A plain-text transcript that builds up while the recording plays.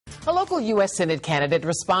A local U.S. Senate candidate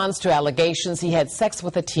responds to allegations he had sex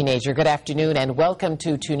with a teenager. Good afternoon and welcome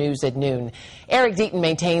to 2 News at Noon. Eric Deaton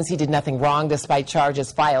maintains he did nothing wrong despite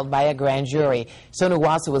charges filed by a grand jury. Sonu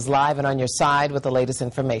Wasu is live and on your side with the latest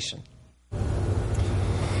information.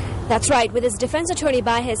 That's right. With his defense attorney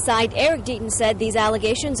by his side, Eric Deaton said these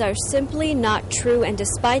allegations are simply not true, and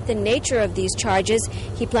despite the nature of these charges,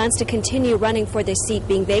 he plans to continue running for the seat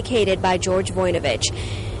being vacated by George Voinovich.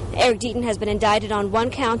 Eric Deaton has been indicted on 1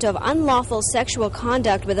 count of unlawful sexual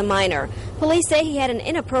conduct with a minor. Police say he had an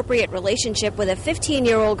inappropriate relationship with a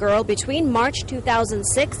 15-year-old girl between March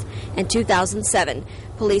 2006 and 2007.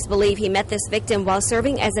 Police believe he met this victim while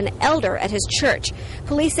serving as an elder at his church.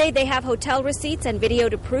 Police say they have hotel receipts and video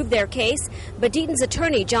to prove their case, but Deaton's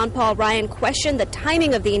attorney, John Paul Ryan, questioned the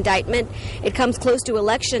timing of the indictment. It comes close to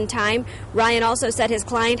election time. Ryan also said his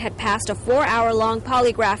client had passed a 4-hour-long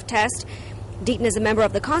polygraph test. Deaton is a member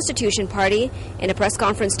of the Constitution Party. In a press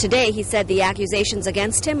conference today, he said the accusations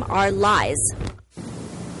against him are lies.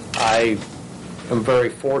 I am very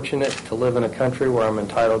fortunate to live in a country where I'm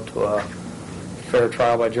entitled to a fair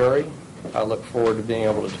trial by jury. I look forward to being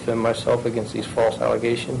able to defend myself against these false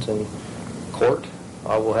allegations in court.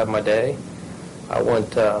 I will have my day. I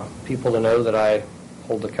want people to know that I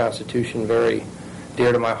hold the Constitution very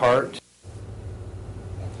dear to my heart.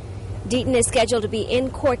 Deaton is scheduled to be in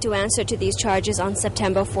court to answer to these charges on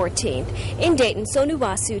September 14th. In Dayton, Sonu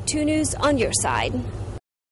Wasu, 2 News on your side.